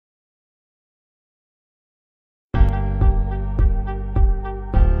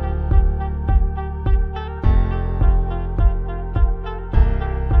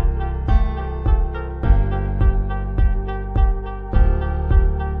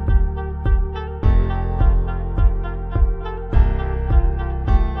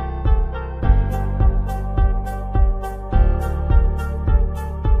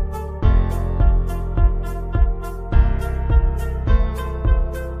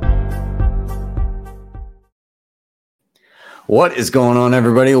What is going on,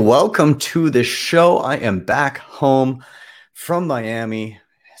 everybody? Welcome to the show. I am back home from Miami.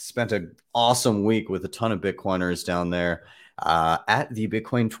 Spent an awesome week with a ton of Bitcoiners down there at the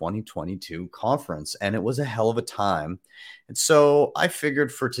Bitcoin 2022 conference, and it was a hell of a time. And so I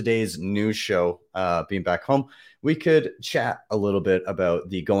figured for today's news show, being back home, we could chat a little bit about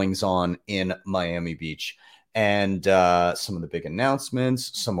the goings-on in Miami Beach and some of the big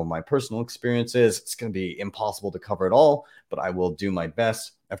announcements, some of my personal experiences. It's going to be impossible to cover it all, but I will do my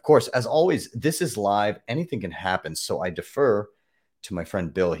best. Of course, as always, this is live. Anything can happen, so I defer to my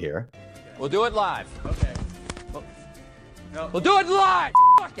friend Bill here. We'll do it live. Okay. We'll do it live.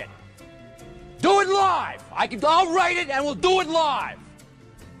 Fuck it. Do it live. I'll write it and we'll do it live.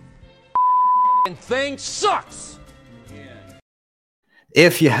 And thing sucks.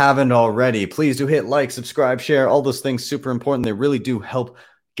 If you haven't already, please do hit like, subscribe, share. All those things super important. They really do help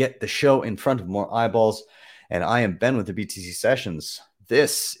get the show in front of more eyeballs. And I am Ben with the BTC Sessions.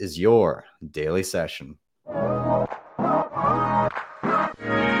 This is your daily session.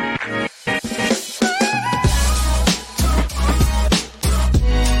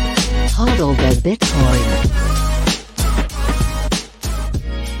 Hodl the Bitcoin.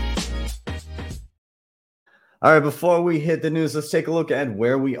 All right, before we hit the news, let's take a look at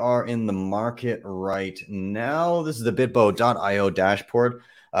where we are in the market right now. This is the bitbo.io dashboard.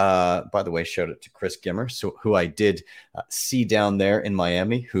 By the way, shout out to Chris Gimmer, who I did see down there in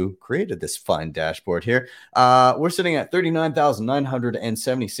Miami, who created this fine dashboard here. We're sitting at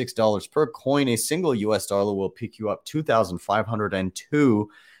 $39,976 per coin. A single US dollar will pick you up 2,502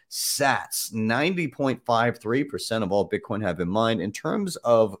 sats. 90.53% of all Bitcoin have in mind. In terms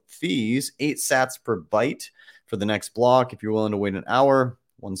of fees, 8 sats per byte for the next block. If you're willing to wait an hour,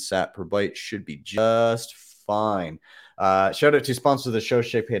 1 sat per byte should be just fine. Shout out to sponsor of the show,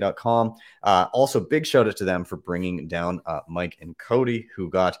 ShakePay.com. Also, big shout out to them for bringing down Mike and Cody, who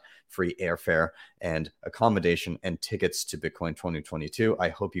got free airfare and accommodation and tickets to Bitcoin 2022. I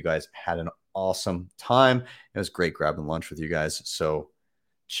hope you guys had an awesome time. It was great grabbing lunch with you guys. So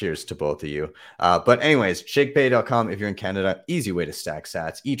cheers to both of you. But anyways, ShakePay.com, if you're in Canada, easy way to stack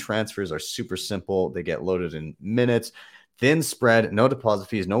sats. E-transfers are super simple. They get loaded in minutes. Thin spread, no deposit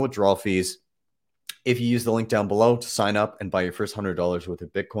fees, no withdrawal fees. If you use the link down below to sign up and buy your first $100 worth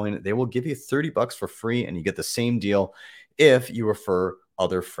of Bitcoin, they will give you $30 for free, and you get the same deal if you refer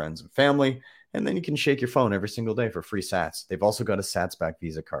other friends and family. And then you can shake your phone every single day for free sats. They've also got a sats back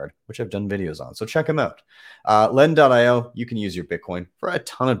Visa card, which I've done videos on. So check them out. Lend.io, you can use your Bitcoin for a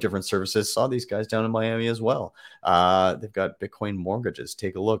ton of different services. Saw these guys down in Miami as well. They've got Bitcoin mortgages.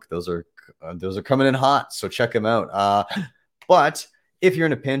 Take a look. Those are coming in hot. So check them out. But if you're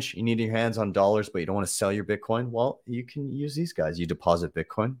in a pinch, you need your hands on dollars, but you don't want to sell your Bitcoin, well, you can use these guys. You deposit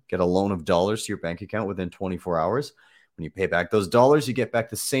Bitcoin, get a loan of dollars to your bank account within 24 hours. When you pay back those dollars, you get back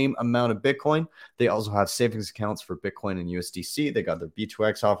the same amount of Bitcoin. They also have savings accounts for Bitcoin and USDC. They got their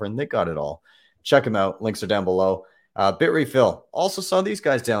B2X offering. They got it all. Check them out. Links are down below. BitRefill. Also saw these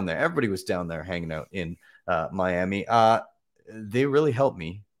guys down there. Everybody was down there hanging out in Miami. They really helped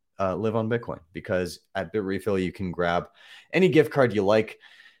me live on Bitcoin, because at BitRefill, you can grab any gift card you like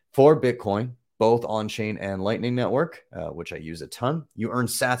for Bitcoin, both on-chain and Lightning Network, which I use a ton. You earn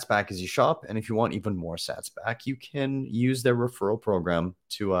sats back as you shop, and if you want even more sats back, you can use their referral program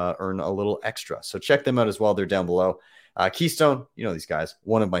to earn a little extra. So check them out as well. They're down below. Keystone, you know these guys,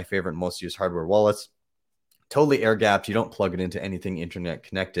 one of my favorite most used hardware wallets. Totally air-gapped. You don't plug it into anything internet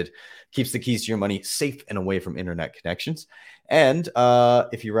connected. Keeps the keys to your money safe and away from internet connections. And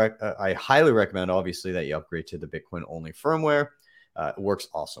if you I highly recommend, obviously, that you upgrade to the Bitcoin-only firmware. It works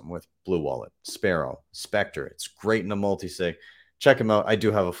awesome with Blue Wallet, Sparrow, Spectre. It's great in a multi-sig. Check them out. I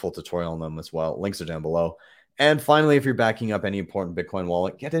do have a full tutorial on them as well. Links are down below. And finally, if you're backing up any important Bitcoin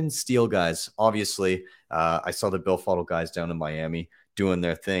wallet, get in Steel, guys. Obviously, I saw the Bill Fuddle guys down in Miami doing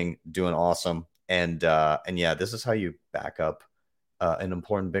their thing, doing awesome. And yeah, this is how you back up an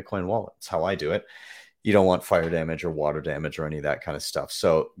important Bitcoin wallet. It's how I do it. You don't want fire damage or water damage or any of that kind of stuff.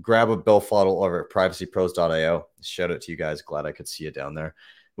 So grab a Bill Fuddle over at privacypros.io. Shout out to you guys. Glad I could see you down there.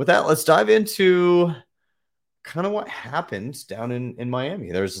 With that, let's dive into kind of what happened down in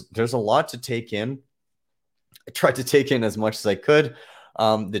Miami. There's a lot to take in. I tried to take in as much as I could.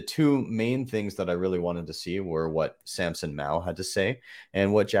 The two main things that I really wanted to see were what Samson Mow had to say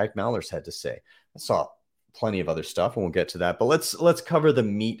and what Jack Mallers had to say. I saw plenty of other stuff, and we'll get to that. But let's cover the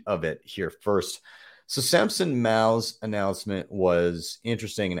meat of it here first. So Samson Mow's announcement was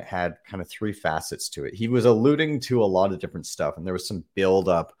interesting, and it had kind of 3 facets to it. He was alluding to a lot of different stuff, and there was some build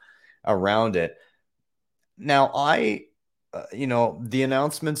up around it. Now, the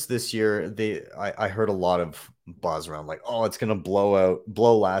announcements this year, I heard a lot of buzz around like, oh, it's going to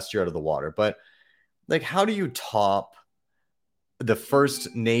blow last year out of the water. But like, how do you top the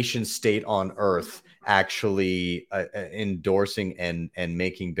first nation state on earth actually endorsing and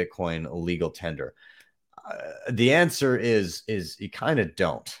making Bitcoin a legal tender? The answer is you kind of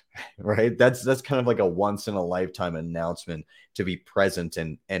don't, right? That's kind of like a once in a lifetime announcement to be present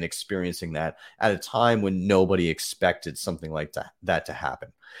and experiencing that at a time when nobody expected something like that to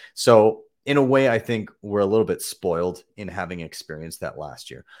happen. So in a way, I think we're a little bit spoiled in having experienced that last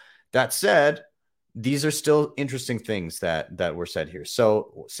year. That said, these are still interesting things that were said here.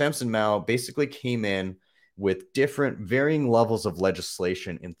 So Samson Mow basically came in with different varying levels of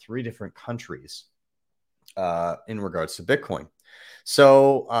legislation in 3 different countries in regards to Bitcoin.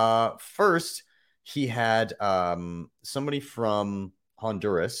 So first, he had somebody from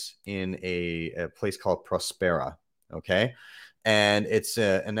Honduras in a place called Prospera. Okay. And it's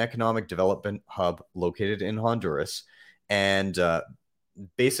an economic development hub located in Honduras. And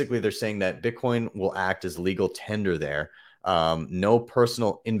basically, they're saying that Bitcoin will act as legal tender there. No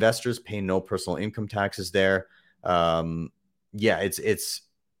personal investors pay no personal income taxes there. Yeah, it's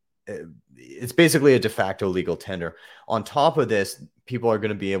basically a de facto legal tender. On top of this, people are going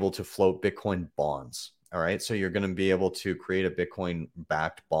to be able to float Bitcoin bonds. All right. So you're going to be able to create a Bitcoin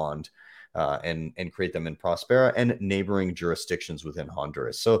backed bond and create them in Prospera and neighboring jurisdictions within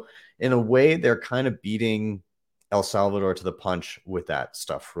Honduras. So in a way, they're kind of beating El Salvador to the punch with that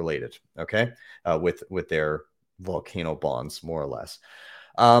stuff related. Okay. With their volcano bonds, more or less.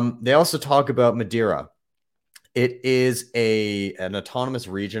 They also talk about Madeira. It is an autonomous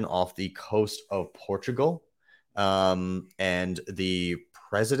region off the coast of Portugal. And the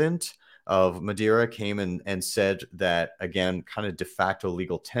president of Madeira came and said that, again, kind of de facto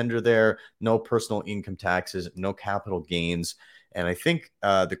legal tender there, no personal income taxes, no capital gains. And I think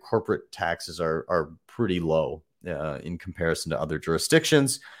the corporate taxes are pretty low in comparison to other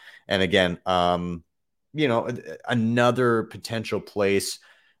jurisdictions. And again, another potential place,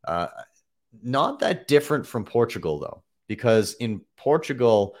 not that different from Portugal, though, because in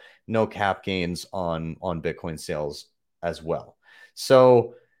Portugal, no cap gains on Bitcoin sales as well.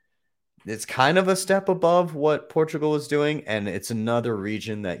 So it's kind of a step above what Portugal is doing. And it's another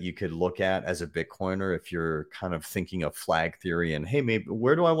region that you could look at as a Bitcoiner if you're kind of thinking of flag theory and, hey, maybe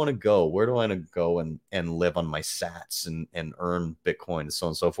where do I want to go? Where do I want to go and live on my sats and earn Bitcoin and so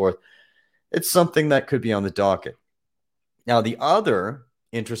on and so forth? It's something that could be on the docket. Now, the other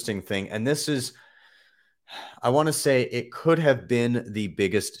interesting thing, and this is, I want to say it could have been the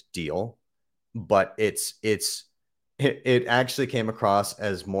biggest deal, but it actually came across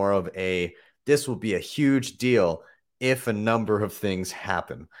as more of this will be a huge deal if a number of things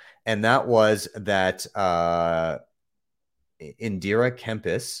happen. And that was that Indira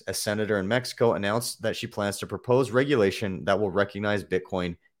Kempis, a senator in Mexico, announced that she plans to propose regulation that will recognize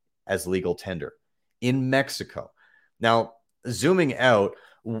Bitcoin as legal tender in Mexico. Now, zooming out,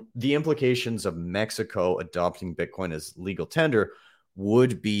 the implications of Mexico adopting Bitcoin as legal tender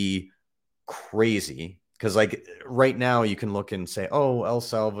would be crazy. Because like right now you can look and say, oh, El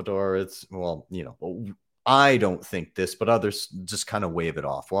Salvador, I don't think this, but others just kind of wave it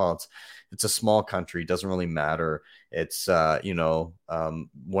off. Well, it's a small country. It doesn't really matter. It's, one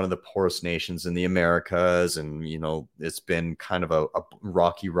of the poorest nations in the Americas. And, it's been kind of a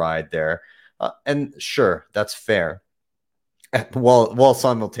rocky ride there. And sure, that's fair. While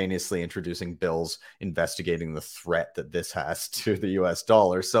simultaneously introducing bills investigating the threat that this has to the US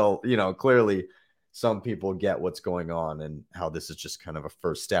dollar. So, clearly some people get what's going on and how this is just kind of a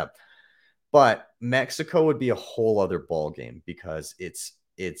first step. But Mexico would be a whole other ballgame because it's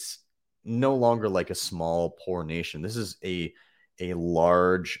no longer like a small, poor nation. This is a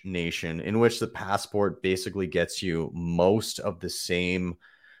large nation in which the passport basically gets you most of the same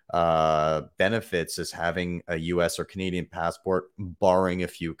benefits as having a US or Canadian passport, barring a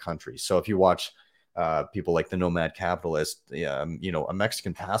few countries. So if you watch people like the Nomad Capitalist, a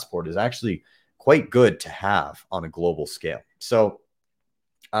Mexican passport is actually quite good to have on a global scale. So,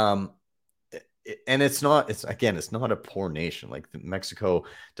 and it's not a poor nation. Like Mexico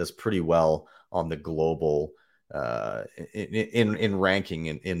does pretty well on the global in ranking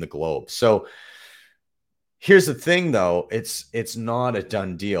in the globe. So here's the thing, though. It's not a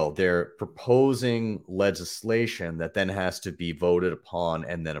done deal. They're proposing legislation that then has to be voted upon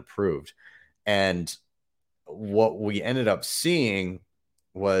and then approved. And what we ended up seeing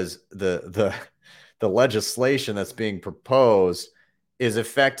was the legislation that's being proposed is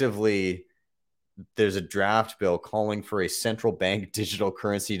effectively, there's a draft bill calling for a central bank digital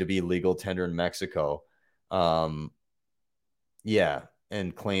currency to be legal tender in Mexico. Yeah.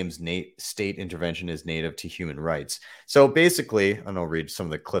 and claims state intervention is native to human rights. So basically, and I'll read some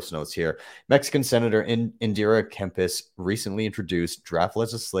of the Cliff's notes here. Mexican Senator Indira Kempis recently introduced draft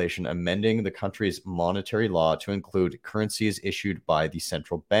legislation amending the country's monetary law to include currencies issued by the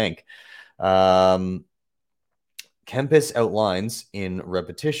central bank. Kempis outlines in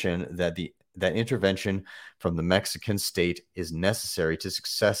repetition that that intervention from the Mexican state is necessary to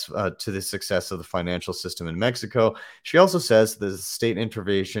the success of the financial system in Mexico. She also says the state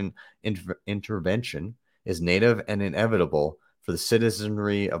intervention is native and inevitable for the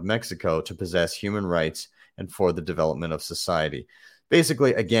citizenry of Mexico to possess human rights and for the development of society.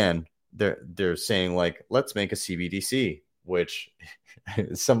 Basically, again, they're saying, like, let's make a CBDC, which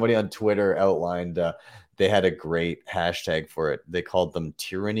somebody on Twitter outlined. They had a great hashtag for it. They called them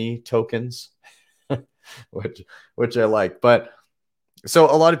tyranny tokens, which I like. But so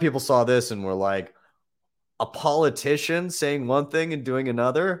a lot of people saw this and were like, a politician saying one thing and doing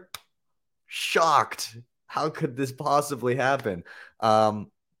another? Shocked. How could this possibly happen? Now,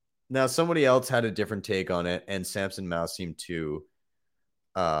 somebody else had a different take on it, and Samson Mow seemed to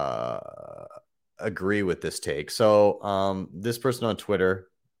agree with this take. So this person on Twitter,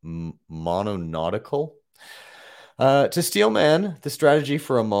 Mononautical, to Steelman the strategy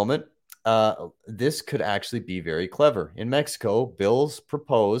for a moment, this could actually be very clever. In Mexico, bills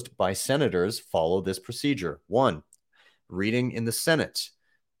proposed by senators follow this procedure. 1, reading in the Senate.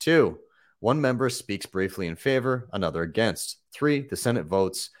 2, one member speaks briefly in favor, another against. 3, the Senate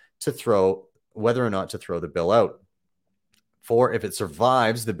votes whether or not to throw the bill out. 4, if it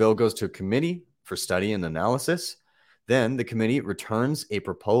survives, the bill goes to a committee for study and analysis. Then the committee returns a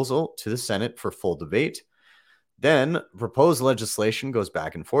proposal to the Senate for full debate. Then proposed legislation goes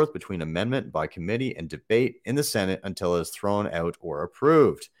back and forth between amendment by committee and debate in the Senate until it is thrown out or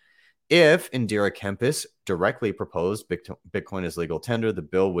approved. If Indira Kempis directly proposed Bitcoin as legal tender, the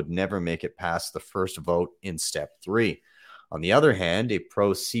bill would never make it past the first vote in step 3. On the other hand, a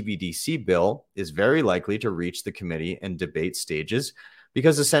pro-CBDC bill is very likely to reach the committee and debate stages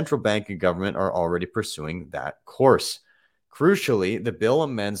because the central bank and government are already pursuing that course. Crucially, the bill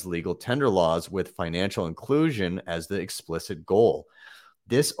amends legal tender laws with financial inclusion as the explicit goal.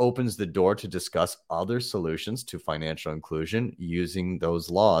 This opens the door to discuss other solutions to financial inclusion using those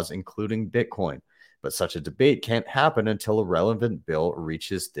laws, including Bitcoin. But such a debate can't happen until a relevant bill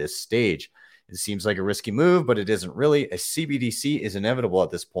reaches this stage. It seems like a risky move, but it isn't really. A CBDC is inevitable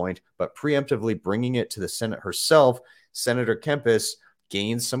at this point, but preemptively bringing it to the Senate herself, Senator Kempis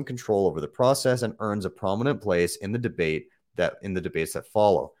gains some control over the process and earns a prominent place in the debates that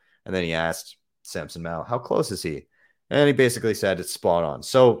follow. And then he asked Samson Mow, how close is he? And he basically said it's spot on.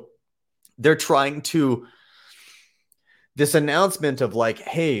 So they're trying to, this announcement of like,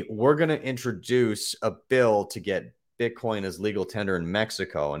 hey, we're going to introduce a bill to get Bitcoin as legal tender in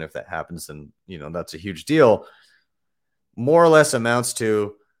Mexico. And if that happens, then, that's a huge deal. More or less amounts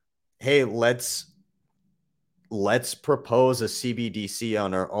to, hey, let's propose a CBDC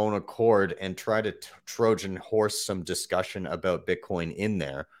on our own accord and try to Trojan horse some discussion about Bitcoin in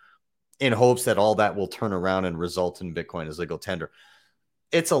there in hopes that all that will turn around and result in Bitcoin as legal tender.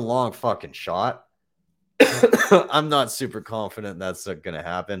 It's a long fucking shot. I'm not super confident that's going to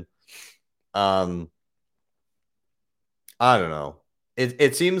happen. I don't know.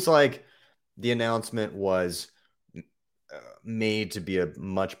 It seems like the announcement was made to be a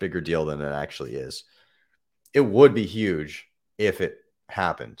much bigger deal than it actually is. It would be huge if it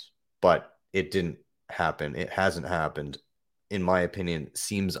happened, but it didn't happen. It hasn't happened. In my opinion,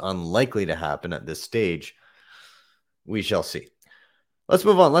 seems unlikely to happen at this stage. We shall see. Let's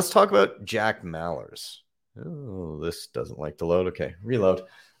move on. Let's talk about Jack Mallers. Oh, this doesn't like to load. Okay, reload.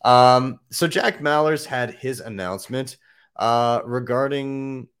 So Jack Mallers had his announcement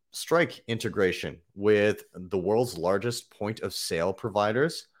regarding Strike integration with the world's largest point of sale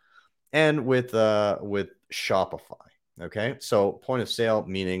providers and with Shopify. Okay, so point of sale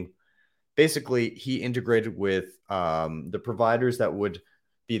meaning basically he integrated with the providers that would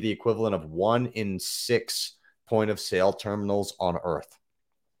be the equivalent of 1 in 6 point of sale terminals on Earth.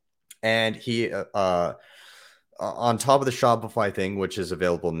 And he, on top of the Shopify thing, which is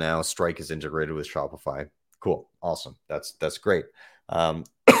available now, Strike is integrated with Shopify. Cool. Awesome. That's great.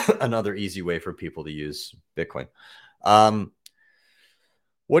 Another easy way for people to use Bitcoin.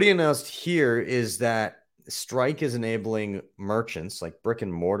 What he announced here is that Strike is enabling merchants, like brick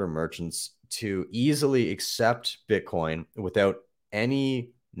and mortar merchants, to easily accept Bitcoin without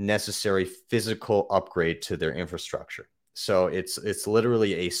any necessary physical upgrade to their infrastructure. So it's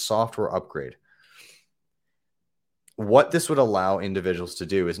literally a software upgrade. What this would allow individuals to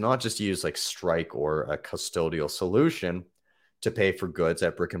do is not just use like Strike or a custodial solution, to pay for goods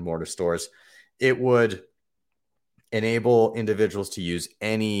at brick and mortar stores. It would enable individuals to use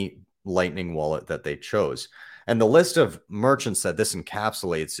any Lightning wallet that they chose. And the list of merchants that this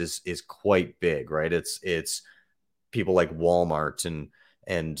encapsulates is quite big, right? It's people like Walmart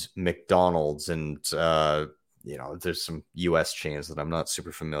and McDonald's and there's some US chains that I'm not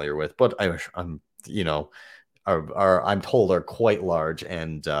super familiar with, but I'm I'm told are quite large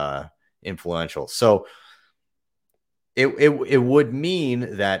and influential. So it would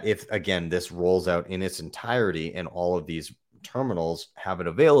mean that if, again, this rolls out in its entirety and all of these terminals have it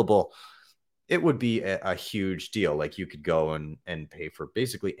available, it would be a huge deal. Like, you could go and pay for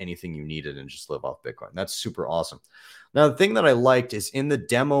basically anything you needed and just live off Bitcoin. That's super awesome. Now, the thing that I liked is in the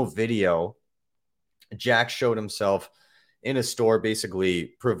demo video, Jack showed himself in a store, basically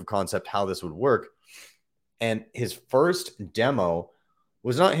proof of concept how this would work. And his first demo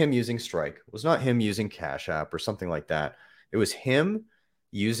was not him using Strike, was not him using Cash App or something like that. It was him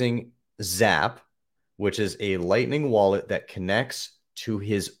using Zap, which is a Lightning wallet that connects to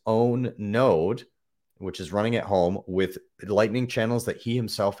his own node, which is running at home with Lightning channels that he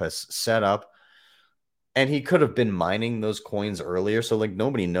himself has set up. And he could have been mining those coins earlier. So like,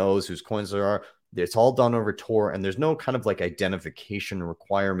 nobody knows whose coins there are. It's all done over Tor, and there's no kind of like identification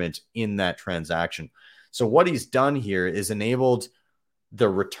requirement in that transaction. So what he's done here is enabled the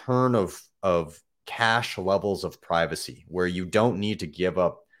return of cash levels of privacy, where you don't need to give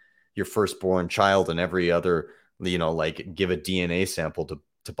up your firstborn child and every other, like give a DNA sample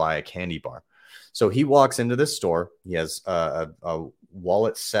to buy a candy bar. So he walks into this store. He has a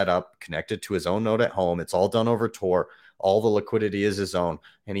wallet set up, connected to his own node at home. It's all done over Tor. All the liquidity is his own,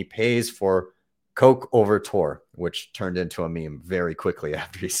 and he pays for Coke over Tor, which turned into a meme very quickly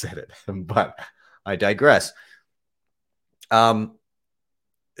after he said it. But I digress.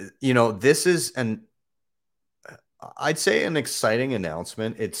 This is I'd say an exciting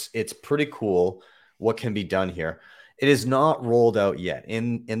announcement. It's pretty cool what can be done here. It is not rolled out yet.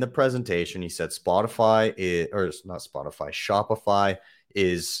 In the presentation, he said Shopify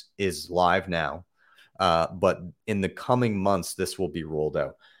is live now. But in the coming months, this will be rolled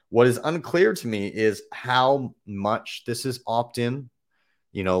out. What is unclear to me is how much this is opt-in.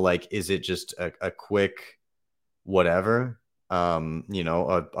 Is it just a quick whatever?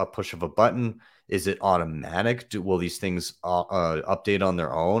 A push of a button? Is it automatic? Will these things update on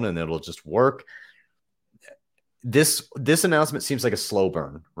their own and it'll just work? This announcement seems like a slow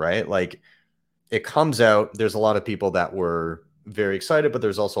burn, right? Like, it comes out, there's a lot of people that were very excited, but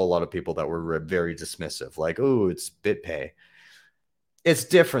there's also a lot of people that were very dismissive, like, oh, it's BitPay. It's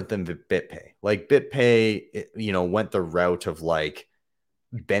different than BitPay. Like, BitPay, went the route of like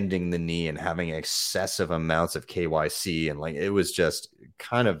bending the knee and having excessive amounts of KYC, and like, it was just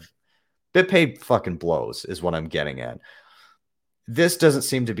kind of, BitPay fucking blows is what I'm getting at. This doesn't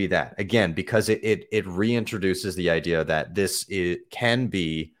seem to be that, again, because it reintroduces the idea that can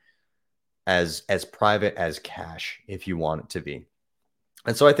be as private as cash if you want it to be.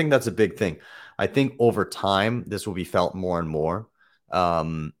 And so I think that's a big thing. I think over time this will be felt more and more,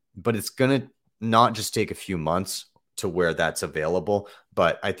 but it's going to not just take a few months to where that's available,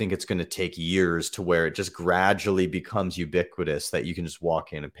 but I think it's going to take years to where it just gradually becomes ubiquitous that you can just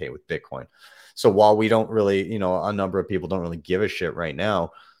walk in and pay with Bitcoin. So while we don't really, a number of people don't really give a shit right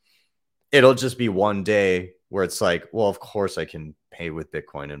now, it'll just be one day where it's like, well, of course I can pay with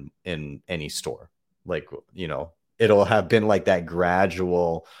Bitcoin in any store. Like, it'll have been like that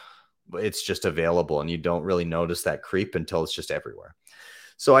gradual, it's just available and you don't really notice that creep until it's just everywhere.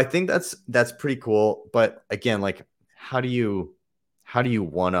 So I think that's pretty cool. But again, like, how do you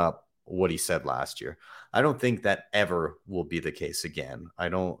one up what he said last year? I don't think that ever will be the case again. I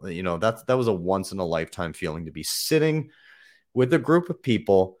don't, that was a once in a lifetime feeling to be sitting with a group of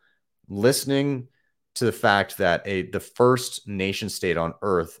people listening to the fact that the first nation state on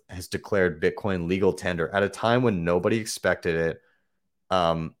earth has declared Bitcoin legal tender at a time when nobody expected it.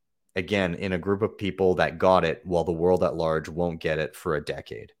 Again, in a group of people that got it while the world at large won't get it for a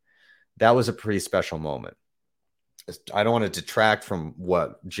decade. That was a pretty special moment. I don't want to detract from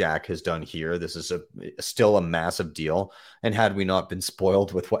what Jack has done here. This is still a massive deal. And had we not been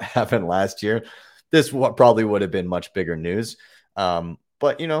spoiled with what happened last year, this probably would have been much bigger news.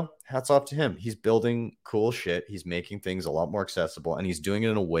 But, hats off to him. He's building cool shit. He's making things a lot more accessible, and he's doing it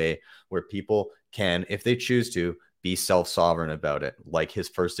in a way where people can, if they choose to, be self-sovereign about it, like his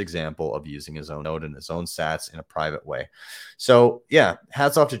first example of using his own node and his own sats in a private way. So, yeah,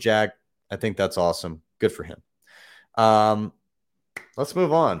 hats off to Jack. I think that's awesome. Good for him. Let's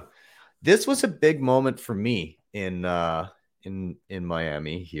move on. This was a big moment for me in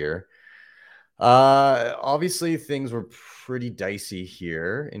Miami here. Obviously, things were pretty dicey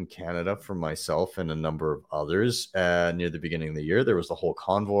here in Canada for myself and a number of others. Near the beginning of the year, there was the whole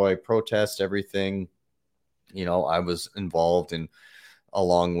convoy protest, everything. I was involved in,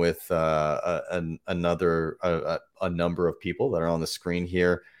 along with a number of people that are on the screen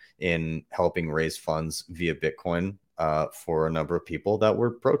here, in helping raise funds via Bitcoin for a number of people that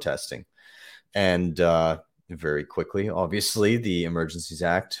were protesting. And very quickly, obviously, the Emergencies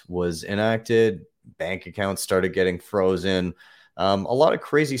Act was enacted. Bank accounts started getting frozen. A lot of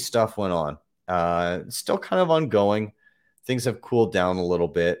crazy stuff went on. Still kind of ongoing. Things have cooled down a little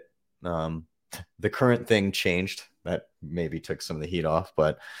bit. The current thing changed. That maybe took some of the heat off.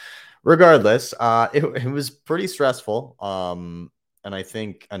 But regardless, it was pretty stressful. And I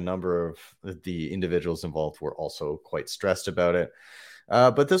think a number of the individuals involved were also quite stressed about it.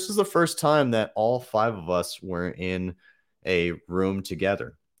 But this was the first time that all 5 of us were in a room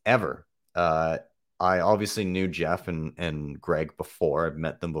together, ever. I obviously knew Jeff and Greg before. I've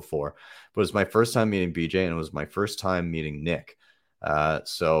met them before. But it was my first time meeting BJ, and it was my first time meeting Nick.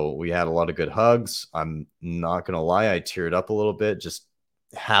 So we had a lot of good hugs. I'm not going to lie, I teared up a little bit, just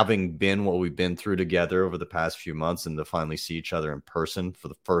having been what we've been through together over the past few months, and to finally see each other in person for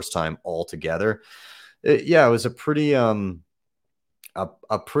the first time all together. It was a pretty... I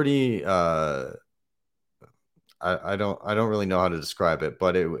don't really know how to describe it,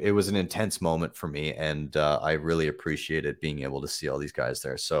 but it was an intense moment for me, and I really appreciated being able to see all these guys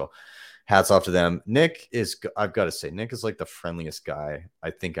there. So hats off to them. I've got to say, Nick is like the friendliest guy I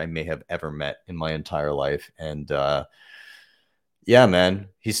think I may have ever met in my entire life. And yeah, man,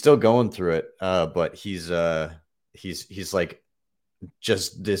 he's still going through it. But he's like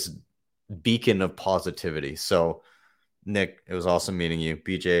just this beacon of positivity. So Nick, it was awesome meeting you.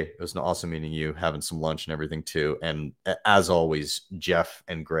 BJ, it was awesome meeting you, having some lunch and everything too. And as always, Jeff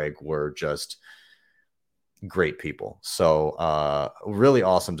and Greg were just great people. So really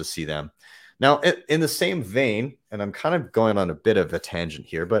awesome to see them. Now, in the same vein, and I'm kind of going on a bit of a tangent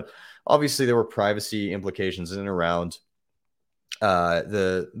here, but obviously there were privacy implications in and around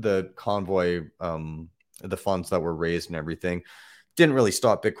the convoy, the funds that were raised and everything. Didn't really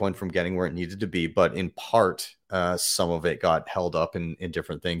stop Bitcoin from getting where it needed to be, but in part, some of it got held up in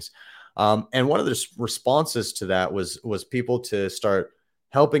different things. And one of the responses to that was people to start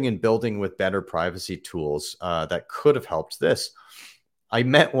helping and building with better privacy tools that could have helped this. I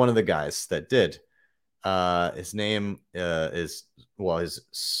met one of the guys that did. His name his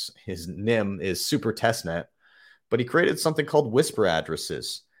NIM is Super Testnet, but he created something called Whisper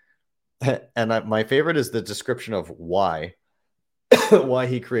addresses. And my favorite is the description of why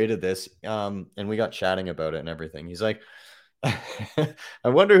he created this. And we got chatting about it and everything. He's like, I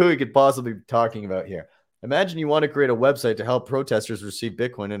wonder who he could possibly be talking about here. Imagine you want to create a website to help protesters receive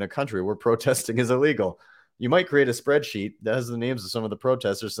Bitcoin in a country where protesting is illegal. You might create a spreadsheet that has the names of some of the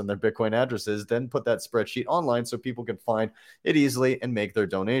protesters and their Bitcoin addresses, then put that spreadsheet online so people can find it easily and make their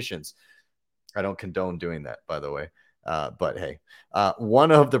donations. I don't condone doing that, by the way. But hey, one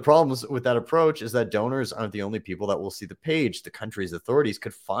of the problems with that approach is that donors aren't the only people that will see the page. The country's authorities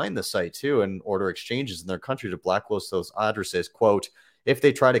could find the site too and order exchanges in their country to blacklist those addresses. Quote, if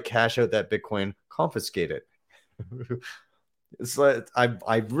they try to cash out that Bitcoin, confiscate it. It's like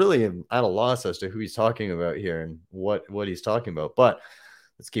I really am at a loss as to who he's talking about here and what he's talking about. But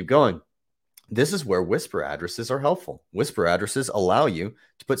let's keep going. This is where Whisper addresses are helpful. Whisper addresses allow you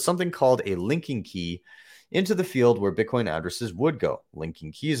to put something called a linking key into the field where Bitcoin addresses would go.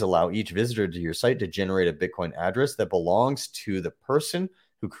 Linking keys allow each visitor to your site to generate a Bitcoin address that belongs to the person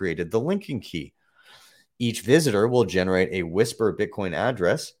who created the linking key. Each visitor will generate a Whisper Bitcoin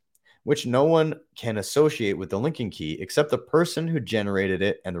address, which no one can associate with the linking key except the person who generated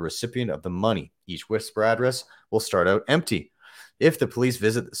it and the recipient of the money. Each Whisper address will start out empty. If the police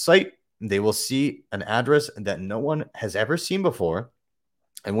visit the site, they will see an address that no one has ever seen before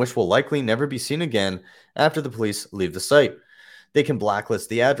and which will likely never be seen again after the police leave the site. They can blacklist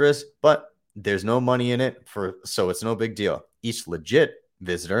the address, but there's no money in it, so it's no big deal. Each legit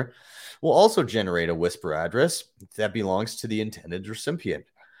visitor will also generate a Whisper address that belongs to the intended recipient.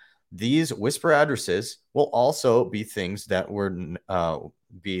 These Whisper addresses will also be things that were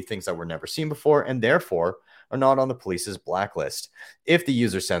never seen before and therefore are not on the police's blacklist. If the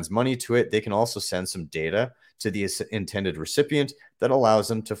user sends money to it, they can also send some data to the intended recipient that allows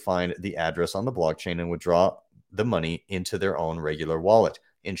them to find the address on the blockchain and withdraw the money into their own regular wallet.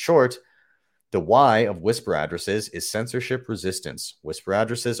 In short, the why of Whisper addresses is censorship resistance. Whisper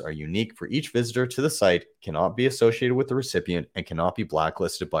addresses are unique for each visitor to the site, cannot be associated with the recipient, and cannot be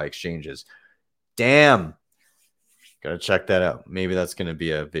blacklisted by exchanges. Damn. Gotta check that out. Maybe that's going to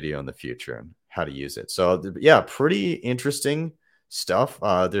be a video in the future. how to use it. So yeah, pretty interesting stuff.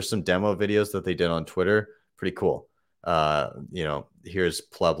 There's some demo videos that they did on Twitter. Pretty cool. Here's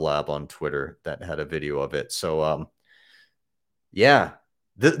Pleb Lab on Twitter that had a video of it. So yeah,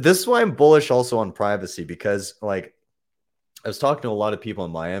 this is why I'm bullish also on privacy, because like I was talking to a lot of people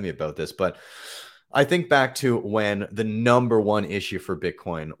in Miami about this, but I think back to when the number one issue for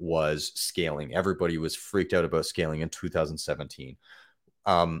Bitcoin was scaling. Everybody was freaked out about scaling in 2017.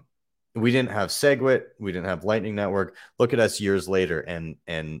 We didn't have SegWit, we didn't have Lightning Network. Look at us years later, and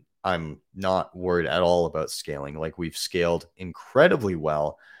I'm not worried at all about scaling. Like, we've scaled incredibly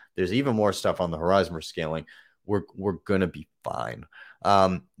well. There's even more stuff on the horizon for scaling. We're gonna be fine.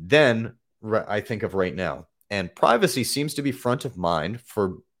 Then I think of right now, and privacy seems to be front of mind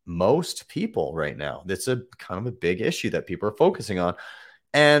for most people right now. That's a kind of a big issue that people are focusing on.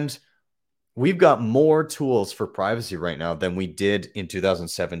 And we've got more tools for privacy right now than we did in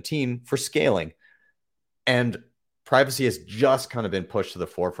 2017 for scaling. And privacy has just kind of been pushed to the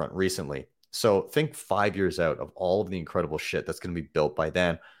forefront recently. So think 5 years out of all of the incredible shit that's going to be built by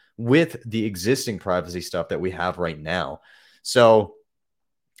then with the existing privacy stuff that we have right now. So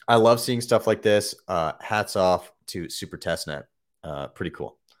I love seeing stuff like this. Hats off to Super Testnet. Pretty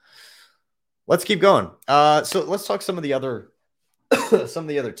cool. Let's keep going. So let's talk some of the other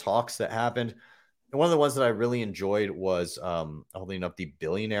talks that happened. And one of the ones that I really enjoyed was holding up the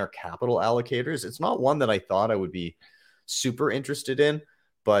billionaire capital allocators. It's not one that I thought I would be super interested in,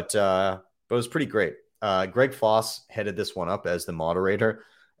 but it was pretty great. Greg Foss headed this one up as the moderator.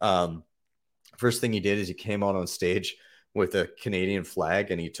 First thing he did is he came on stage with a Canadian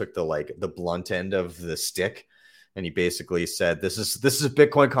flag, and he took the blunt end of the stick, and he basically said, this is a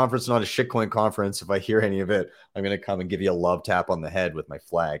Bitcoin conference, not a shitcoin conference. If I hear any of it, I'm going to come and give you a love tap on the head with my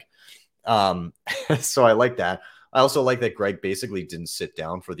flag. So I like that. I also like that Greg basically didn't sit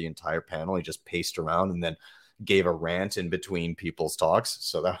down for the entire panel. He just paced around and then gave a rant in between people's talks.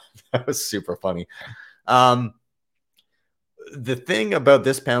 So that was super funny. The thing about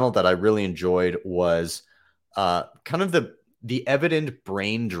this panel that I really enjoyed was kind of the evident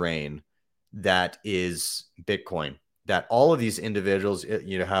brain drain that is Bitcoin, that all of these individuals,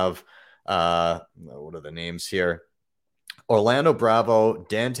 you have, what are the names here? Orlando Bravo,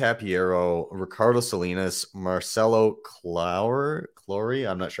 Dan Tapiero, Ricardo Salinas, Marcelo Clory.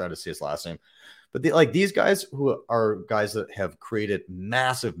 I'm not sure how to say his last name, but these guys who are guys that have created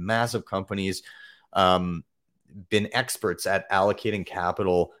massive, massive companies, been experts at allocating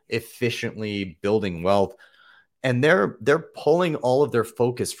capital, efficiently building wealth. And they're pulling all of their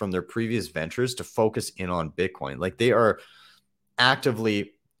focus from their previous ventures to focus in on Bitcoin. Like, they are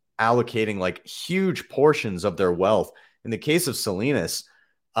actively allocating huge portions of their wealth. In the case of Salinas,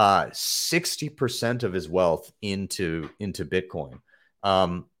 60% of his wealth into Bitcoin.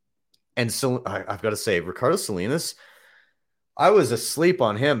 And so I've got to say, Ricardo Salinas, I was asleep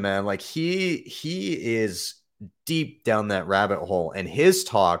on him, man. Like, he is deep down that rabbit hole, and his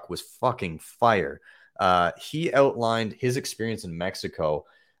talk was fucking fire. He outlined his experience in Mexico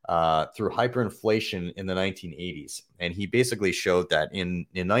through hyperinflation in the 1980s. And he basically showed that in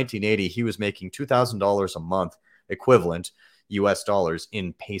 1980, he was making $2,000 a month equivalent US dollars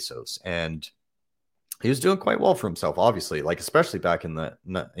in pesos. And he was doing quite well for himself, obviously, especially back in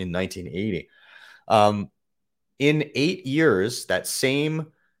 1980. In 8 years, that same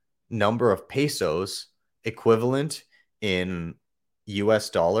number of pesos equivalent in US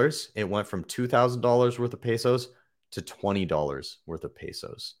dollars, it went from $2,000 worth of pesos to $20 worth of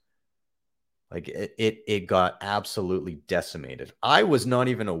pesos. It got absolutely decimated. I was not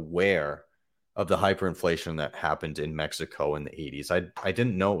even aware of the hyperinflation that happened in Mexico in the 80s. I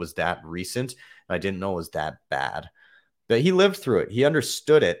didn't know it was that recent, and I didn't know it was that bad. But he lived through it. He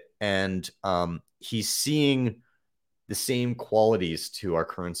understood it, and he's seeing the same qualities to our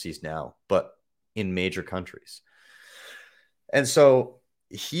currencies now, but in major countries. And so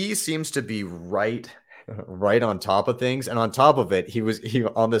he seems to be right on top of things. And on top of it, he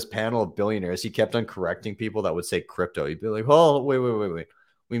on this panel of billionaires, he kept on correcting people that would say crypto. He'd be like, oh, wait.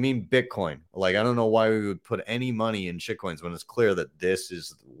 We mean Bitcoin. I don't know why we would put any money in shitcoins when it's clear that this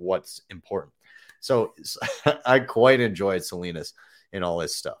is what's important. So I quite enjoyed Salinas in all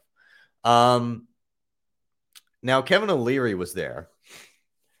his stuff. Now, Kevin O'Leary was there.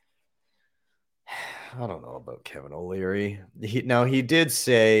 I don't know about Kevin O'Leary. He did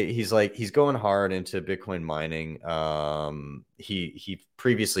say he's going hard into Bitcoin mining. He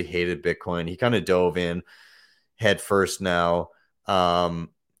previously hated Bitcoin. He kind of dove in head first now.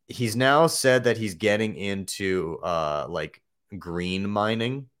 He's now said that he's getting into green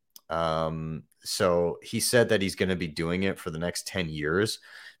mining. So he said that he's going to be doing it for the next 10 years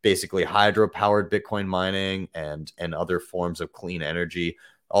basically hydro-powered Bitcoin mining and other forms of clean energy.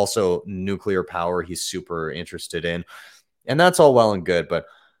 Also, nuclear power he's super interested in. And that's all well and good, but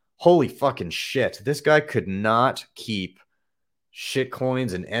holy fucking shit. This guy could not keep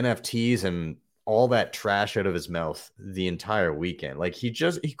shitcoins and NFTs and all that trash out of his mouth the entire weekend. Like he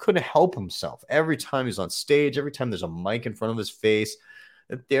couldn't help himself. Every time he's on stage, every time there's a mic in front of his face,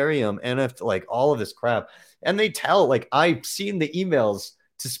 Ethereum, NFT, like all of this crap. And they tell, like, I've seen the emails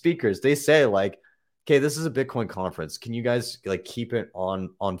to speakers. They say, like, okay, this is a Bitcoin conference. Can you guys like keep it on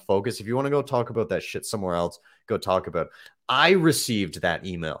focus? If you want to go talk about that shit somewhere else, go talk about it. I received that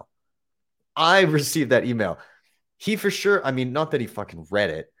email. He for sure, I mean, not that he fucking read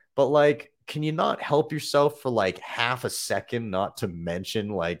it, but like, can you not help yourself for like half a second not to mention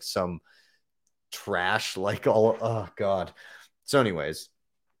like some trash, like all, oh God. So anyways,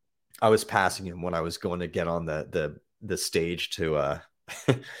 I was passing him when I was going to get on the stage to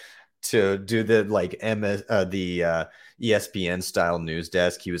to do the like ESPN style news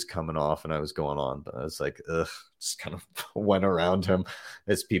desk. He was coming off and I was going on, but I was like, ugh, just kind of went around him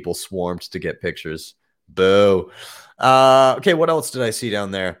as people swarmed to get pictures. Boo. Okay, what else did I see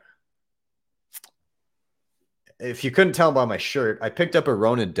down there? If you couldn't tell by my shirt, I picked up a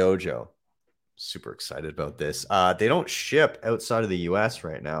Ronin Dojo. Super excited about this. They don't ship outside of the US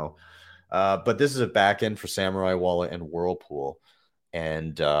right now, but this is a back end for Samurai Wallet and Whirlpool.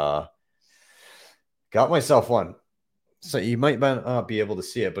 And got myself one. So you might not be able to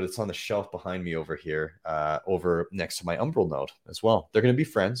see it, but it's on the shelf behind me over here, over next to my Umbral node as well. They're going to be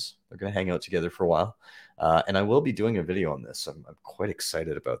friends. They're going to hang out together for a while. And I will be doing a video on this. I'm quite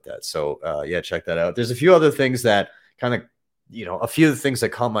excited about that. So yeah, check that out. There's a few other things that kind of, a few of the things that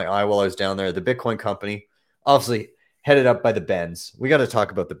caught my eye while I was down there. The Bitcoin company, obviously headed up by the Benz. We got to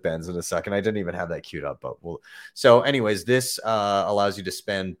talk about the Benz in a second. I didn't even have that queued up, but so anyways, this allows you to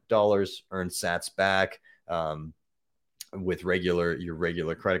spend dollars, earn sats back with your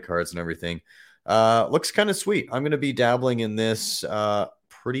regular credit cards and everything. Looks kind of sweet. I'm going to be dabbling in this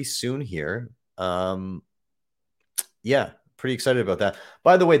pretty soon here. Yeah, pretty excited about that.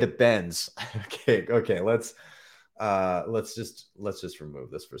 By the way, the Benz. Okay, let's just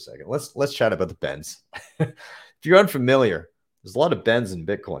remove this for a second. Let's chat about the Benz. If you're unfamiliar, there's a lot of Benz in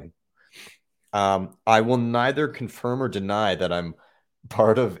Bitcoin. I will neither confirm or deny that I'm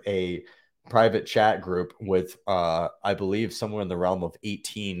part of a private chat group with I believe somewhere in the realm of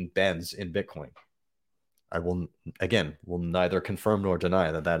 18 Benz in Bitcoin. I will neither confirm nor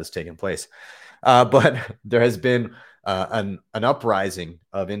deny that has taken place. But there has been an uprising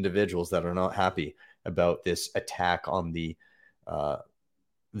of individuals that are not happy about this attack on the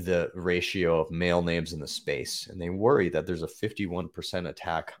ratio of male names in the space. And they worry that there's a 51%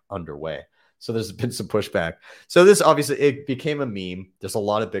 attack underway. So there's been some pushback. So this obviously, it became a meme. There's a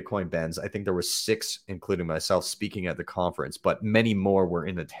lot of Bitcoin Benz. I think there were 6, including myself, speaking at the conference, but many more were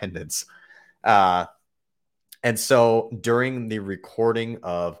in attendance. And so during the recording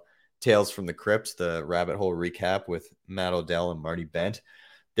of Tales from the Crypt, the rabbit hole recap with Matt Odell and Marty Bent,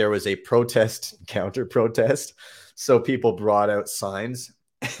 there was a counter protest. So people brought out signs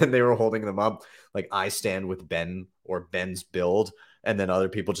and they were holding them up like, I stand with Ben or Ben's build. And then other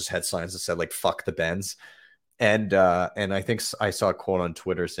people just had signs that said like, fuck the Benz. And I think I saw a quote on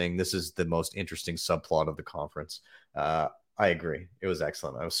Twitter saying this is the most interesting subplot of the conference. I agree. It was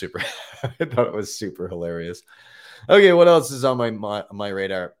excellent. I thought it was super hilarious. Okay, what else is on my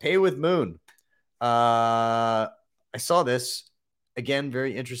radar? Pay with Moon. I saw this. Again,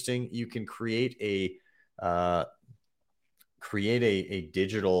 very interesting. You can create a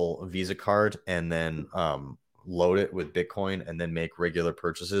digital Visa card and then load it with Bitcoin and then make regular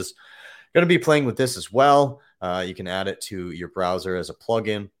purchases. Going to be playing with this as well. You can add it to your browser as a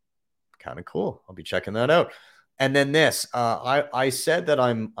plugin. Kind of cool. I'll be checking that out. And then this, I said that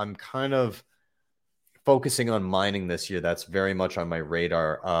I'm kind of focusing on mining this year. That's very much on my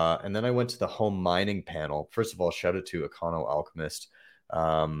radar. And then I went to the home mining panel. First of all, shout out to Econo Alchemist.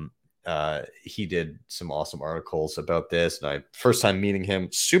 He did some awesome articles about this. And first time meeting him,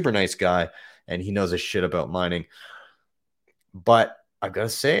 super nice guy. And he knows a shit about mining. But I've got to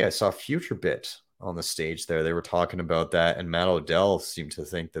say, I saw FutureBit on the stage there. They were talking about that. And Matt Odell seemed to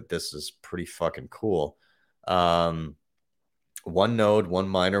think that this is pretty fucking cool. One node, one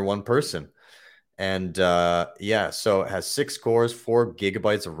miner, one person. And yeah, so it has 6 cores, 4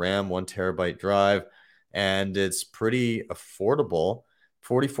 gigabytes of RAM, 1 terabyte drive, and it's pretty affordable.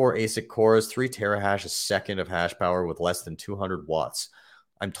 44 ASIC cores, 3 terahash a second of hash power with less than 200 watts.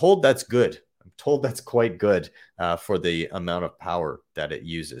 I'm told that's good. I'm told that's quite good for the amount of power that it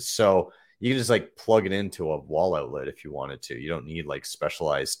uses. So You can just like plug it into a wall outlet if you wanted to. You don't need like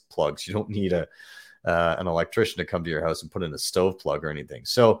specialized plugs. You don't need an electrician to come to your house and put in a stove plug or anything.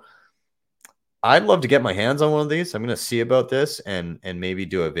 So I'd love to get my hands on one of these. I'm going to see about this and maybe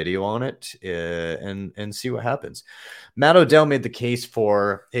do a video on it and see what happens. Matt Odell made the case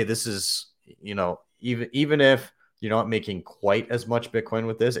for, hey, this is, you know, even if you're not making quite as much Bitcoin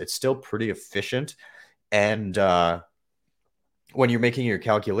with this, it's still pretty efficient. And when you're making your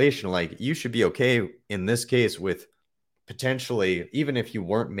calculation, like you should be okay in this case with potentially, even if you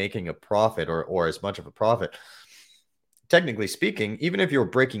weren't making a profit or as much of a profit, technically speaking, even if you're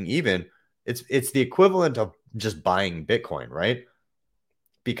breaking even, it's the equivalent of just buying Bitcoin, right?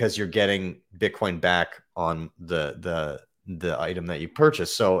 Because you're getting Bitcoin back on the item that you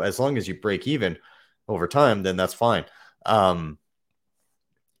purchased. So as long as you break even over time, then that's fine.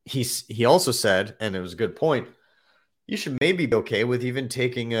 He also said, and it was a good point, you should maybe be okay with even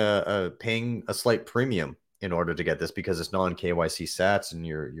taking paying a slight premium in order to get this, because it's non-KYC sats and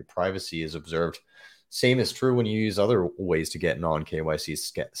your privacy is observed. Same is true when you use other ways to get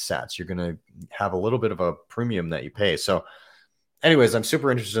non-KYC sats. You're going to have a little bit of a premium that you pay. So anyways, I'm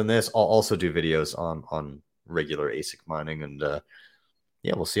super interested in this. I'll also do videos on regular ASIC mining, and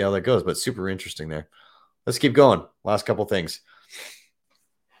yeah, we'll see how that goes, but super interesting there. Let's keep going. Last couple things.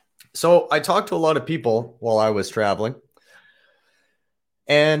 So I talked to a lot of people while I was traveling,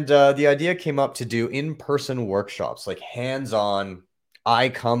 and the idea came up to do in-person workshops, like hands-on. I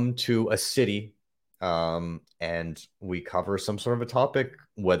come to a city and we cover some sort of a topic,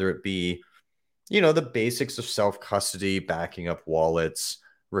 whether it be, you know, the basics of self-custody, backing up wallets,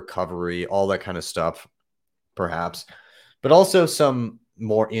 recovery, all that kind of stuff, perhaps, but also some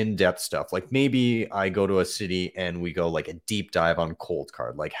more in-depth stuff. Like maybe I go to a city and we go like a deep dive on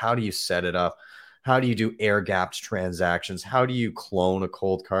Coldcard. Like, how do you set it up? How do you do air-gapped transactions? How do you clone a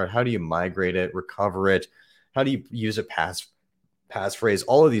Coldcard? How do you migrate it, recover it? How do you use a passphrase?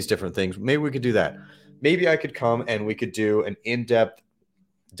 All of these different things. Maybe we could do that. Maybe I could come and we could do an in-depth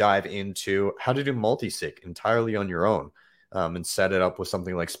dive into how to do multi-sig entirely on your own, and set it up with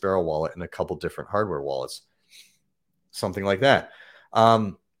something like Sparrow Wallet and a couple different hardware wallets, something like that.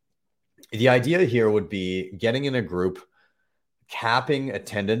 The idea here would be getting in a group, capping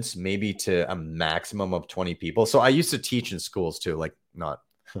attendance maybe to a maximum of 20 people. So I used to teach in schools too, like not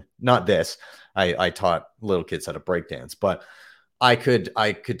this. I taught little kids how to breakdance, but I could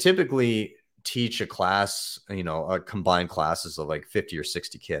typically teach a class, you know, combined classes of like 50 or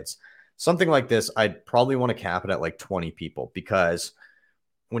 60 kids. Something like this, I'd probably want to cap it at like 20 people, because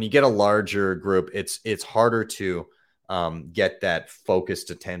when you get a larger group, it's harder to get that focused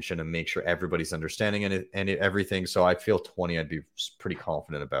attention and make sure everybody's understanding and everything. So I feel 20 I'd be pretty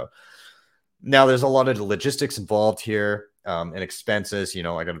confident about. Now, there's a lot of logistics involved here, and expenses. You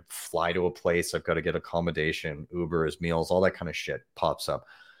know, I got to fly to a place. I've got to get accommodation, Ubers, meals, all that kind of shit pops up.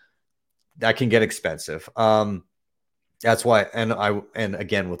 That can get expensive. That's why, and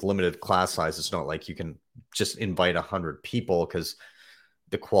again, with limited class size, it's not like you can just invite 100 people, because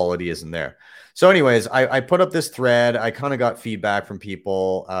the quality isn't there. So anyways, I put up this thread. I kind of got feedback from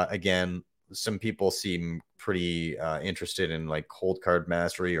people. Again, some people seem pretty interested in like Coldcard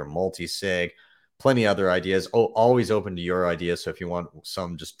mastery or multi-sig, plenty other ideas. Always open to your ideas. So if you want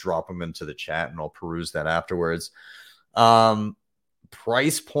some, just drop them into the chat and I'll peruse that afterwards.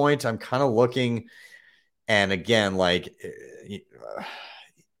 Price point, I'm kind of looking, and again, like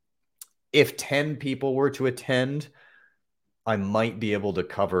if 10 people were to attend, I might be able to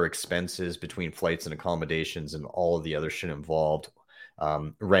cover expenses between flights and accommodations and all of the other shit involved,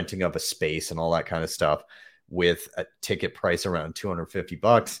 renting of a space and all that kind of stuff, with a ticket price around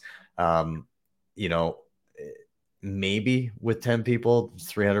 $250. You know, maybe with 10 people,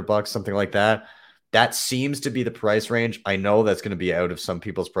 $300, something like that. That seems to be the price range. I know that's going to be out of some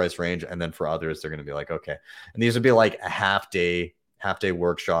people's price range, and then for others, they're going to be like, okay. And these would be like a half day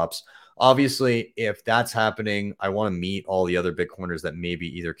workshops. Obviously, if that's happening, I want to meet all the other Bitcoiners that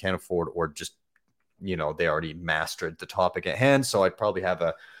maybe either can't afford or just, you know, they already mastered the topic at hand. So I'd probably have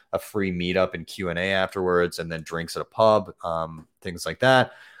a free meetup and Q&A afterwards, and then drinks at a pub, things like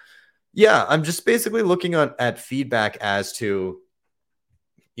that. Yeah, I'm just basically looking at feedback as to,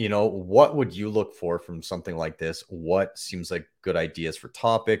 you know, what would you look for from something like this? What seems like good ideas for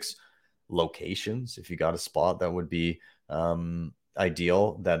topics, locations? If you got a spot that would be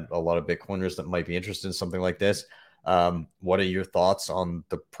ideal, that a lot of Bitcoiners that might be interested in something like this. What are your thoughts on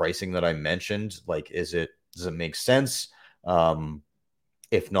the pricing that I mentioned? Like, does it make sense?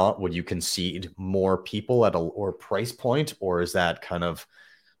 If not, would you concede more people at or price point, or is that kind of,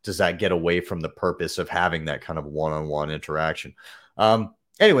 does that get away from the purpose of having that kind of one-on-one interaction?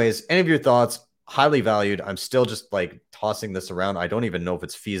 anyways, any of your thoughts, highly valued. I'm still just like tossing this around. I don't even know if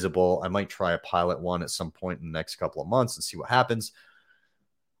it's feasible. I might try a pilot one at some point in the next couple of months and see what happens.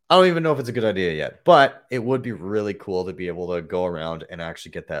 I don't even know if it's a good idea yet, but it would be really cool to be able to go around and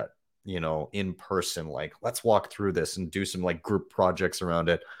actually get that, in person. Like, let's walk through this and do some like group projects around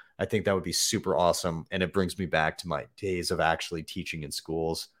it. I think that would be super awesome. And it brings me back to my days of actually teaching in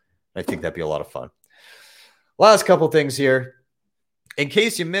schools. I think that'd be a lot of fun. Last couple things here. In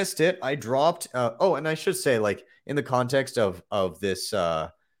case you missed it, I dropped. And I should say, like, in the context of this,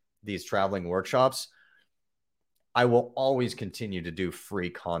 these traveling workshops, I will always continue to do free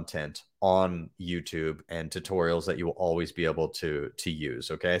content on YouTube and tutorials that you will always be able to use.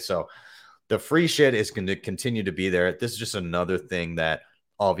 Okay, so the free shit is going to continue to be there. This is just another thing that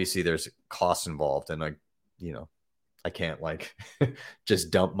obviously there's costs involved, and I can't like just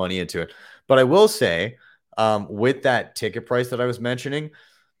dump money into it. But I will say, with that ticket price that I was mentioning,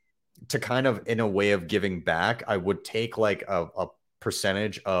 to kind of in a way of giving back, I would take like a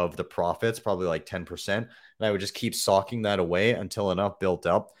percentage of the profits, probably like 10%, and I would just keep socking that away until enough built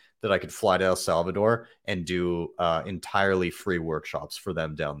up that I could fly to El Salvador and do entirely free workshops for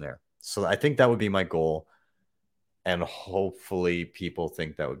them down there. So I think that would be my goal, and hopefully people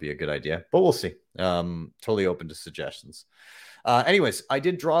think that would be a good idea, but we'll see. Totally open to suggestions. Anyways, I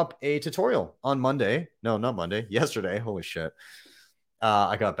did drop a tutorial on Monday. No, not Monday. Yesterday. Holy shit.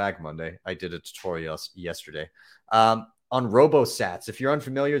 I got back Monday. I did a tutorial yesterday on RoboSats. If you're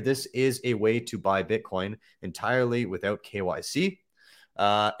unfamiliar, this is a way to buy Bitcoin entirely without KYC.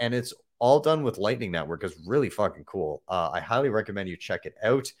 And it's all done with Lightning Network. It's really fucking cool. I highly recommend you check it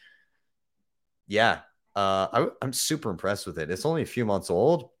out. Yeah. I'm super impressed with it. It's only a few months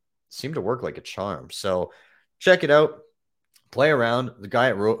old. Seemed to work like a charm. So check it out. Play around. The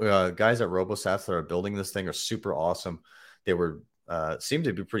guys at RoboSats that are building this thing are super awesome. They were seemed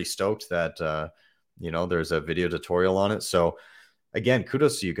to be pretty stoked that there's a video tutorial on it. So again,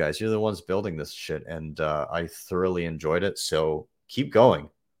 kudos to you guys. You're the ones building this shit, and I thoroughly enjoyed it. So keep going.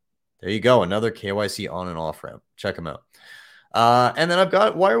 There you go. Another KYC on and off ramp. Check them out. And then I've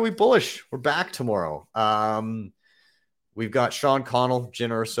got Why Are We Bullish? We're back tomorrow. We've got Sean Connell,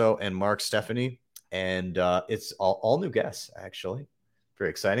 Jen Urso, and Mark Stephanie. And it's all new guests, actually. Very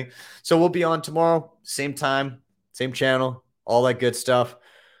exciting. So we'll be on tomorrow, same time, same channel, all that good stuff.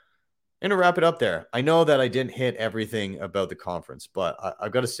 And to wrap it up there, I know that I didn't hit everything about the conference, but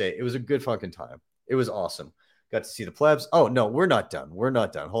I've got to say, it was a good fucking time. It was awesome. Got to see the plebs. Oh, no, we're not done. We're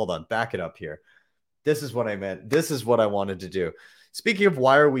not done. Hold on. Back it up here. This is what I meant. This is what I wanted to do. Speaking of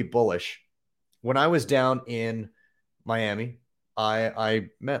Why Are We Bullish? When I was down in Miami, I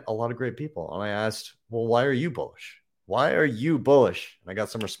met a lot of great people, and I asked, well, why are you bullish? Why are you bullish? And I got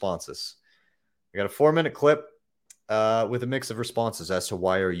some responses. I got a 4-minute clip with a mix of responses as to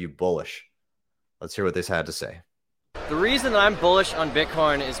why are you bullish. Let's hear what they had to say. The reason that I'm bullish on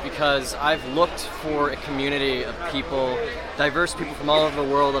Bitcoin is because I've looked for a community of people, diverse people from all over the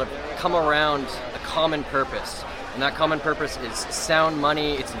world that have come around a common purpose. And that common purpose is sound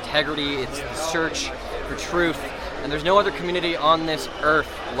money, it's integrity, it's the search for truth. And there's no other community on this earth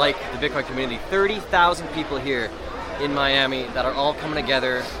like the Bitcoin community. 30,000 people here in Miami that are all coming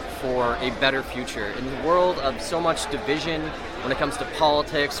together for a better future. In the world of so much division, when it comes to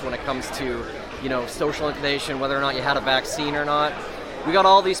politics, when it comes to social inclination, whether or not you had a vaccine or not, we got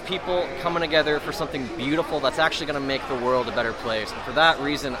all these people coming together for something beautiful that's actually going to make the world a better place. And for that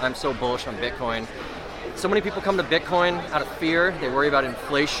reason, I'm so bullish on Bitcoin. So many people come to Bitcoin out of fear. They worry about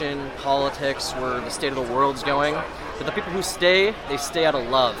inflation, politics, where the state of the world's going. But the people who stay, they stay out of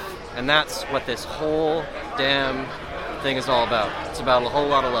love. And that's what this whole damn thing is all about. It's about a whole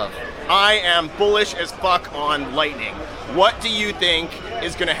lot of love. I am bullish as fuck on Lightning. What do you think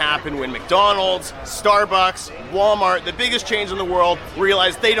is going to happen when McDonald's, Starbucks, Walmart, the biggest chains in the world,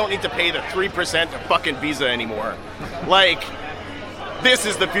 realize they don't need to pay the 3% of fucking Visa anymore? Like, this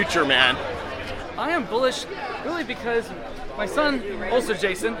is the future, man. I am bullish really because my son, also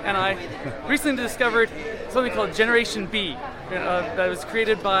Jason, and I recently discovered something called Generation B that was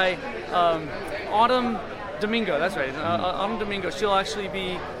created by Autumn Domingo. That's right, Autumn Domingo. She'll actually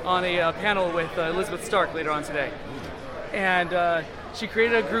be on a panel with Elizabeth Stark later on today. And she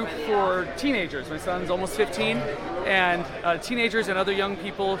created a group for teenagers. My son's almost 15, and teenagers and other young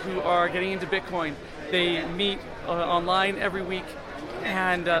people who are getting into Bitcoin. They meet online every week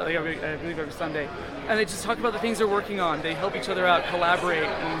and I believe every Sunday, and they just talk about the things they're working on. They help each other out, collaborate,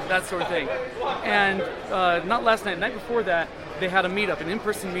 and that sort of thing. And not last night, the night before that, they had a meetup, an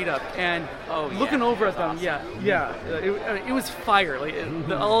in-person meetup, and looking over at them, it was fire. Like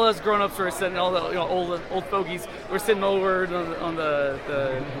all us grown-ups were sitting, all the old fogies were sitting over on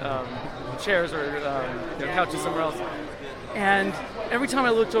the chairs or couches somewhere else. And every time I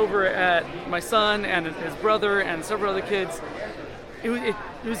looked over at my son and his brother and several other kids, it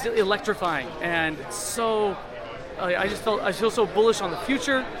was electrifying. And so I feel so bullish on the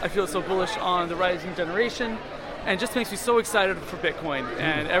future. I feel so bullish on the rising generation. And it just makes me so excited for Bitcoin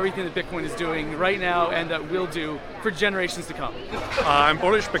and everything that Bitcoin is doing right now and that will do for generations to come. I'm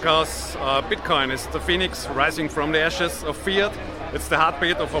bullish because Bitcoin is the phoenix rising from the ashes of fiat. It's the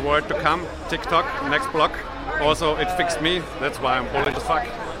heartbeat of a world to come. TikTok, next block. Also, it fixed me. That's why I'm bullish as fuck.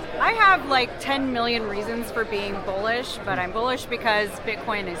 I have like 10 million reasons for being bullish, but I'm bullish because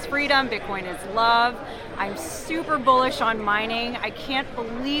Bitcoin is freedom, Bitcoin is love. I'm super bullish on mining. I can't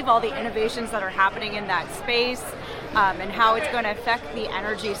believe all the innovations that are happening in that space and how it's going to affect the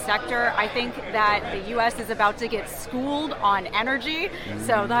energy sector. I think that the US is about to get schooled on energy,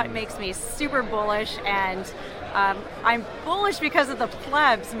 so that makes me super bullish. And I'm bullish because of the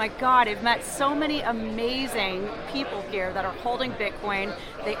plebs. My God, I've met so many amazing people here that are holding Bitcoin.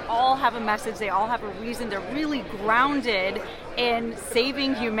 They all have a message. They all have a reason. They're really grounded in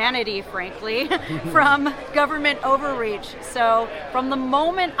saving humanity, frankly, from government overreach. So from the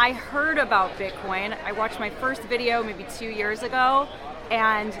moment I heard about Bitcoin, I watched my first video maybe 2 years ago,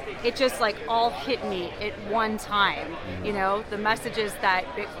 and it just like all hit me at one time, the messages that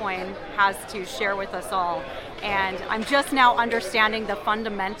Bitcoin has to share with us all. And I'm just now understanding the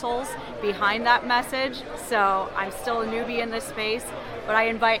fundamentals behind that message. So I'm still a newbie in this space, but I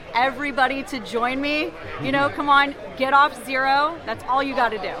invite everybody to join me. Come on, get off zero. That's all you got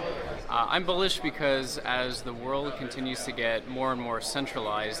to do. I'm bullish because as the world continues to get more and more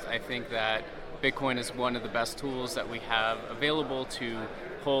centralized, I think that Bitcoin is one of the best tools that we have available to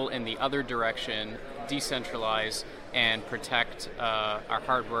pull in the other direction, decentralize, and protect our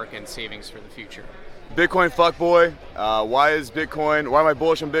hard work and savings for the future. Bitcoin fuckboy. Why am I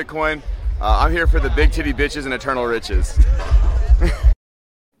bullish on Bitcoin? I'm here for the big titty bitches and eternal riches.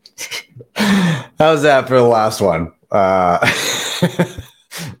 How's that for the last one?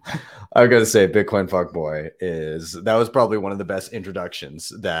 I'm going to say Bitcoin fuckboy that was probably one of the best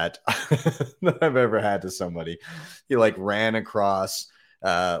introductions that I've ever had to somebody. He like ran across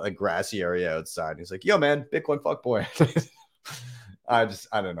a grassy area outside. He's like, yo man, Bitcoin fuckboy. I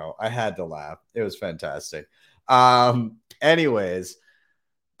don't know. I had to laugh. It was fantastic. Anyways,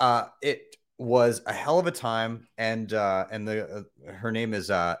 it was a hell of a time. And her name is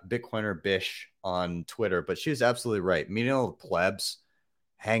Bitcoiner Bish on Twitter, but she was absolutely right. Meeting all the plebs,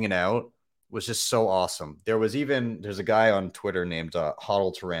 hanging out was just so awesome. There's a guy on Twitter named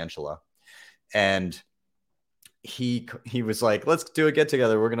Hodl Tarantula, and he was like, let's do a get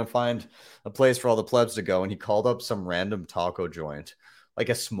together. We're going to find a place for all the plebs to go. And he called up some random taco joint, like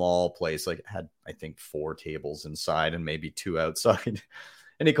a small place, like it had, I think 4 tables inside and maybe 2 outside.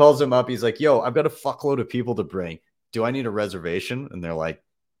 And he calls them up. He's like, yo, I've got a fuckload of people to bring. Do I need a reservation? And they're like,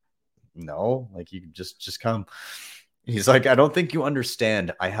 no, like you can just come. He's like, I don't think you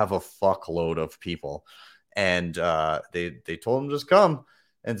understand. I have a fuckload of people. And they told him just come.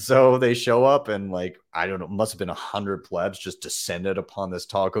 And so they show up and like, I don't know, must have been 100 plebs just descended upon this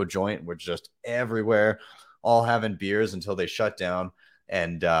taco joint. We're just everywhere, all having beers until they shut down.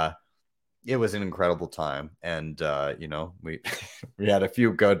 And it was an incredible time. And, we we had a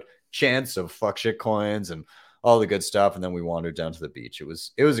few good chants of fuck shit coins and all the good stuff. And then we wandered down to the beach. It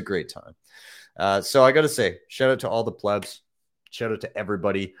was a great time. So I got to say, shout out to all the plebs. Shout out to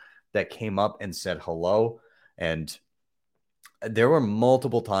everybody that came up and said hello. And there were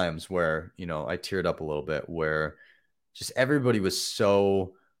multiple times where, I teared up a little bit, where just everybody was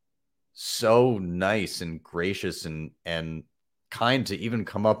so nice and gracious and kind to even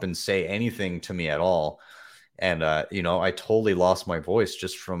come up and say anything to me at all. And, I totally lost my voice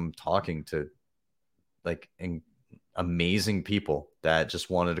just from talking to like amazing people that just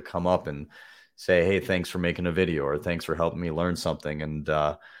wanted to come up and say, hey, thanks for making a video, or thanks for helping me learn something. And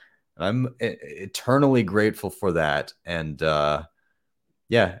I'm eternally grateful for that. And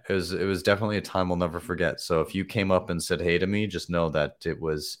it was definitely a time I'll never forget. So if you came up and said hey to me, just know that it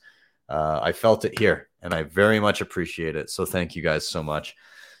was, I felt it here, and I very much appreciate it. So thank you guys so much.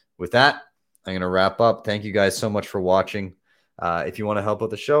 With that, I'm going to wrap up. Thank you guys so much for watching. If you want to help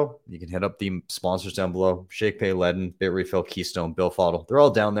with the show, you can hit up the sponsors down below: Shake Pay, Ledden, Bit Refill, Keystone, Bill Fodl. They're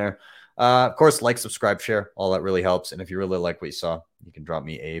all down there. Of course, like, subscribe, share. All that really helps. And if you really like what you saw, you can drop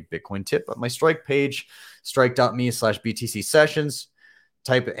me a Bitcoin tip at my Strike page, strike.me/BTC sessions.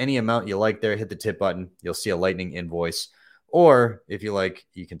 Type any amount you like there, hit the tip button. You'll see a Lightning invoice. Or if you like,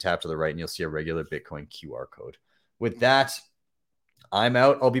 you can tap to the right and you'll see a regular Bitcoin QR code. With that, I'm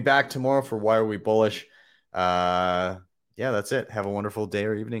out. I'll be back tomorrow for Why Are We Bullish? Yeah, that's it. Have a wonderful day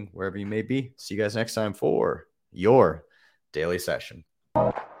or evening, wherever you may be. See you guys next time for your daily session.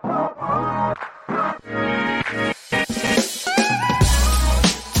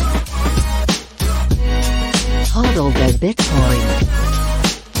 Hodl the Bitcoin.